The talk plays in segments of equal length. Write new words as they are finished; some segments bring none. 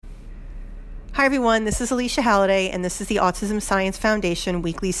Hi, everyone. This is Alicia Halliday, and this is the Autism Science Foundation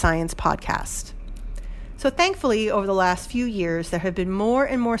Weekly Science Podcast. So thankfully, over the last few years, there have been more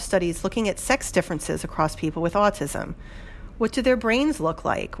and more studies looking at sex differences across people with autism. What do their brains look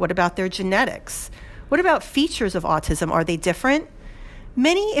like? What about their genetics? What about features of autism? Are they different?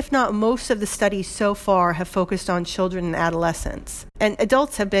 Many, if not most, of the studies so far have focused on children and adolescents, and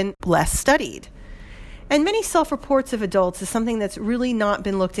adults have been less studied. And many self-reports of adults is something that's really not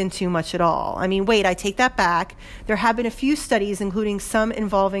been looked into much at all. I take that back. There have been a few studies, including some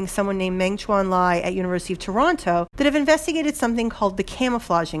involving someone named Meng-Chuan Lai at University of Toronto, that have investigated something called the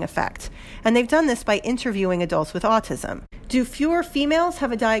camouflaging effect. And they've done this by interviewing adults with autism. Do fewer females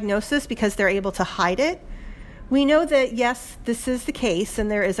have a diagnosis because they're able to hide it? We know that, yes, this is the case,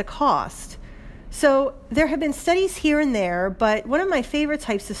 and there is a cost. So there have been studies here and there, but one of my favorite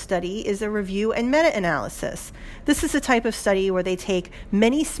types of study is a review and meta-analysis. This is a type of study where they take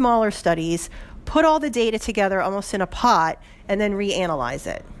many smaller studies, put all the data together almost in a pot, and then reanalyze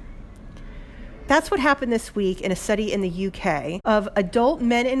it. That's what happened this week in a study in the UK of adult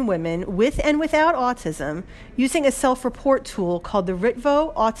men and women with and without autism using a self-report tool called the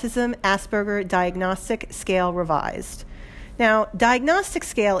Ritvo Autism Asperger Diagnostic Scale Revised. Now, diagnostic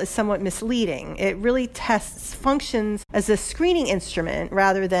scale is somewhat misleading. It really functions as a screening instrument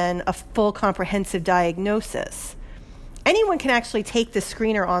rather than a full comprehensive diagnosis. Anyone can actually take the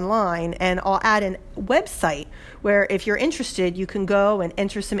screener online, and I'll add a website where if you're interested, you can go and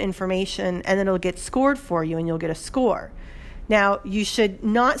enter some information and then it'll get scored for you and you'll get a score. Now, you should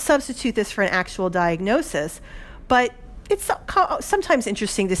not substitute this for an actual diagnosis, but it's sometimes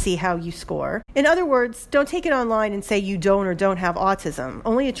interesting to see how you score. In other words, don't take it online and say you don't or don't have autism.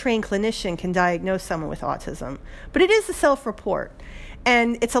 Only a trained clinician can diagnose someone with autism. But it is a self-report,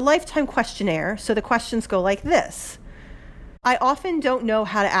 and it's a lifetime questionnaire, so the questions go like this. I often don't know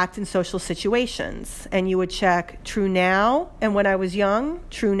how to act in social situations, and you would check true now and when I was young,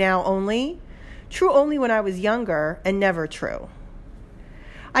 true now only, true only when I was younger, and never true.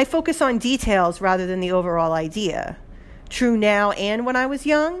 I focus on details rather than the overall idea. True now and when I was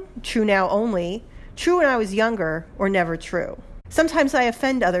young, true now only, true when I was younger, or never true. Sometimes I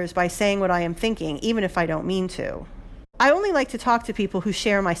offend others by saying what I am thinking, even if I don't mean to. I only like to talk to people who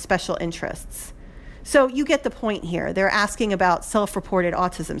share my special interests. So you get the point here. They're asking about self-reported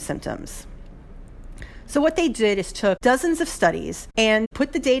autism symptoms. So what they did is took dozens of studies and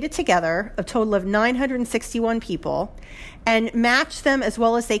put the data together, a total of 961 people, and matched them as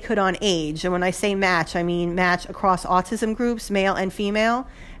well as they could on age. And when I say match, I mean match across autism groups, male and female,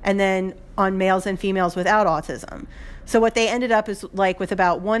 and then on males and females without autism. So what they ended up is with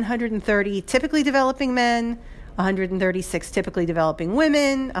about 130 typically developing men, 136 typically developing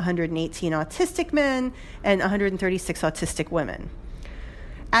women, 118 autistic men, and 136 autistic women.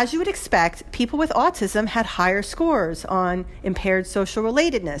 As you would expect, people with autism had higher scores on impaired social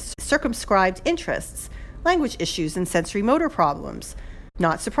relatedness, circumscribed interests, language issues, and sensory motor problems.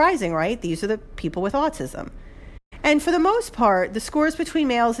 Not surprising, right? These are the people with autism. And for the most part, the scores between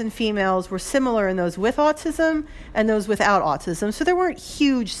males and females were similar in those with autism and those without autism, so there weren't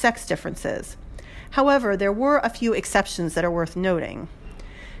huge sex differences. However, there were a few exceptions that are worth noting.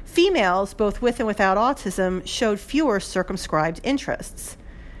 Females, both with and without autism, showed fewer circumscribed interests.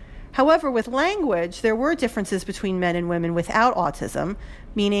 However, with language, there were differences between men and women without autism,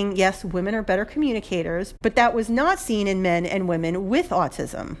 meaning, yes, women are better communicators, but that was not seen in men and women with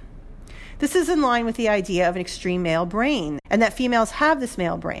autism. This is in line with the idea of an extreme male brain, and that females have this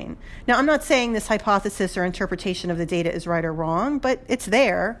male brain. Now, I'm not saying this hypothesis or interpretation of the data is right or wrong, but it's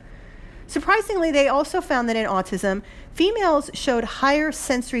there. Surprisingly, they also found that in autism, females showed higher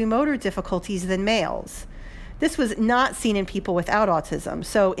sensory motor difficulties than males. This was not seen in people without autism.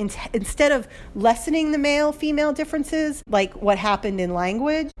 So instead of lessening the male-female differences, like what happened in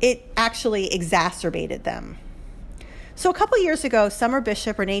language, it actually exacerbated them. So a couple years ago, Summer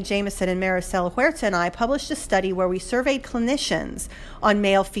Bishop, Renee Jameson, and Maricela Huerta and I published a study where we surveyed clinicians on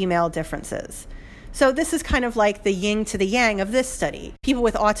male-female differences. So this is kind of like the yin to the yang of this study. People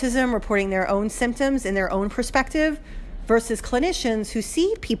with autism reporting their own symptoms in their own perspective versus clinicians who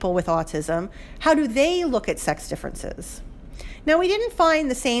see people with autism. How do they look at sex differences? Now, we didn't find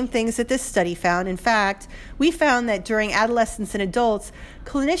the same things that this study found. In fact, we found that during adolescents and adults,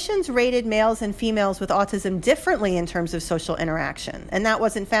 clinicians rated males and females with autism differently in terms of social interaction, and that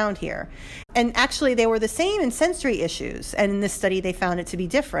wasn't found here. And actually, they were the same in sensory issues, and in this study, they found it to be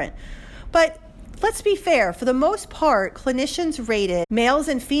different. But let's be fair. For the most part, clinicians rated males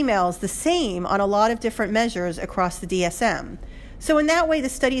and females the same on a lot of different measures across the DSM. So in that way, the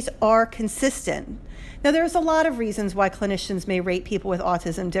studies are consistent. Now, there's a lot of reasons why clinicians may rate people with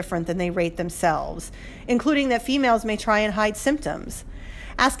autism different than they rate themselves, including that females may try and hide symptoms.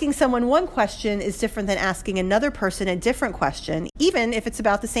 Asking someone one question is different than asking another person a different question, even if it's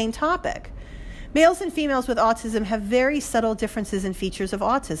about the same topic. Males and females with autism have very subtle differences in features of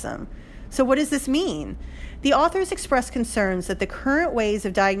autism. So what does this mean? The authors express concerns that the current ways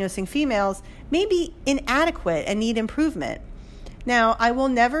of diagnosing females may be inadequate and need improvement. Now, I will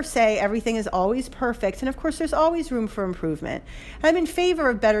never say everything is always perfect, and of course there's always room for improvement. I'm in favor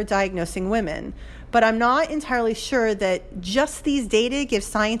of better diagnosing women, but I'm not entirely sure that just these data give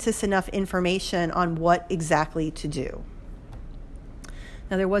scientists enough information on what exactly to do.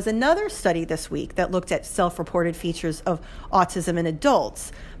 Now, there was another study this week that looked at self-reported features of autism in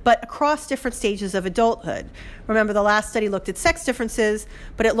adults, but across different stages of adulthood. Remember, the last study looked at sex differences,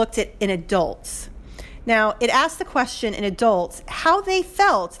 but it looked at in adults. Now, it asked the question in adults how they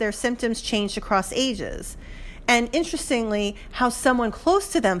felt their symptoms changed across ages, and interestingly, how someone close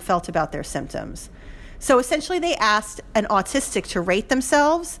to them felt about their symptoms. So essentially, they asked an autistic to rate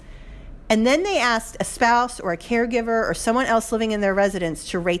themselves, and then they asked a spouse or a caregiver or someone else living in their residence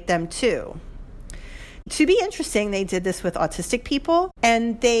to rate them too. To be interesting, they did this with autistic people,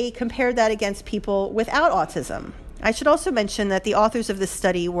 and they compared that against people without autism. I should also mention that the authors of this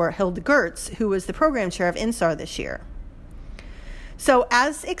study were Hilda Gertz, who was the program chair of INSAR this year. So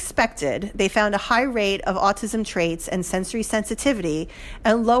as expected, they found a high rate of autism traits and sensory sensitivity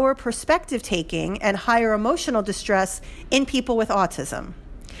and lower perspective taking and higher emotional distress in people with autism.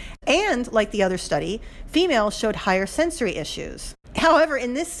 And like the other study, females showed higher sensory issues. However,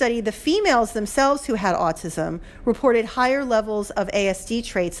 in this study, the females themselves who had autism reported higher levels of ASD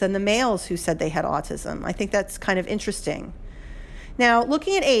traits than the males who said they had autism. I think that's kind of interesting. Now,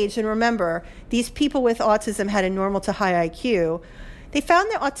 looking at age, and remember, these people with autism had a normal to high IQ, they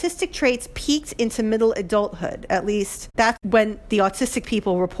found that autistic traits peaked into middle adulthood. At least that's when the autistic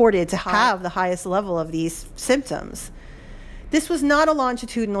people reported to have the highest level of these symptoms. This was not a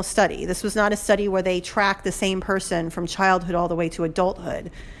longitudinal study. This was not a study where they tracked the same person from childhood all the way to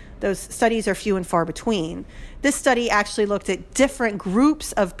adulthood. Those studies are few and far between. This study actually looked at different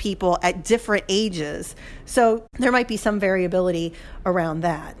groups of people at different ages, so there might be some variability around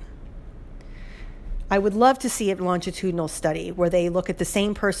that. I would love to see a longitudinal study where they look at the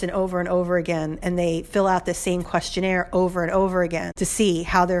same person over and over again and they fill out the same questionnaire over and over again to see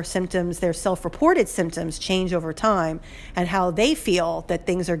how their symptoms, their self-reported symptoms change over time and how they feel that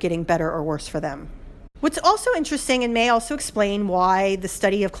things are getting better or worse for them. What's also interesting and may also explain why the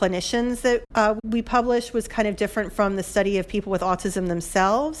study of clinicians that we published was kind of different from the study of people with autism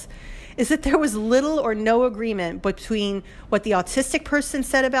themselves is that there was little or no agreement between what the autistic person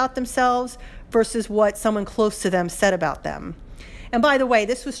said about themselves versus what someone close to them said about them. And by the way,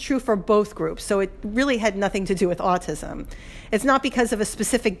 this was true for both groups, so it really had nothing to do with autism. It's not because of a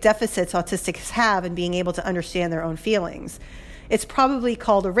specific deficits autistics have in being able to understand their own feelings. It's probably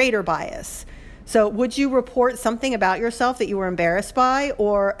called a rater bias. So would you report something about yourself that you were embarrassed by,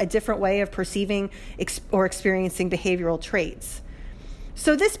 or a different way of perceiving or experiencing behavioral traits?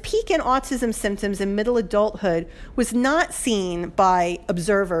 So this peak in autism symptoms in middle adulthood was not seen by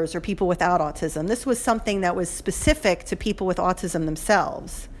observers or people without autism. This was something that was specific to people with autism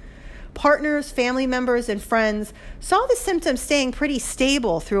themselves. Partners, family members, and friends saw the symptoms staying pretty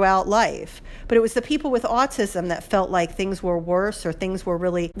stable throughout life, but it was the people with autism that felt like things were worse or things were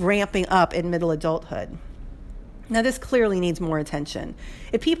really ramping up in middle adulthood. Now, this clearly needs more attention.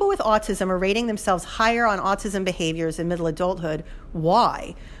 If people with autism are rating themselves higher on autism behaviors in middle adulthood,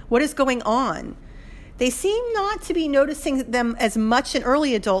 why? What is going on? They seem not to be noticing them as much in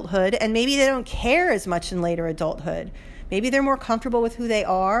early adulthood, and maybe they don't care as much in later adulthood. Maybe they're more comfortable with who they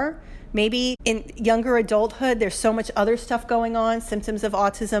are. Maybe in younger adulthood, there's so much other stuff going on. Symptoms of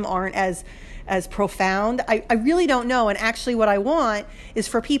autism aren't as profound. I really don't know. And actually what I want is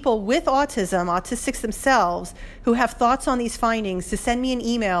for people with autism, autistics themselves, who have thoughts on these findings to send me an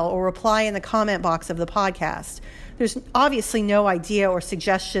email or reply in the comment box of the podcast. There's obviously no idea or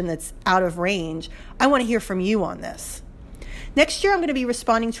suggestion that's out of range. I want to hear from you on this. Next year, I'm going to be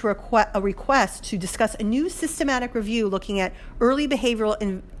responding to a request to discuss a new systematic review looking at early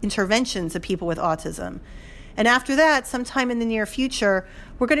behavioral interventions of people with autism. And after that, sometime in the near future,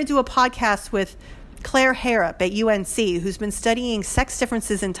 we're going to do a podcast with Claire Harrop at UNC, who's been studying sex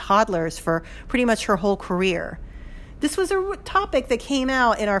differences in toddlers for pretty much her whole career. This was a topic that came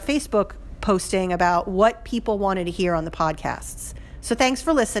out in our Facebook posting about what people wanted to hear on the podcasts. So thanks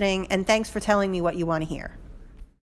for listening, and thanks for telling me what you want to hear.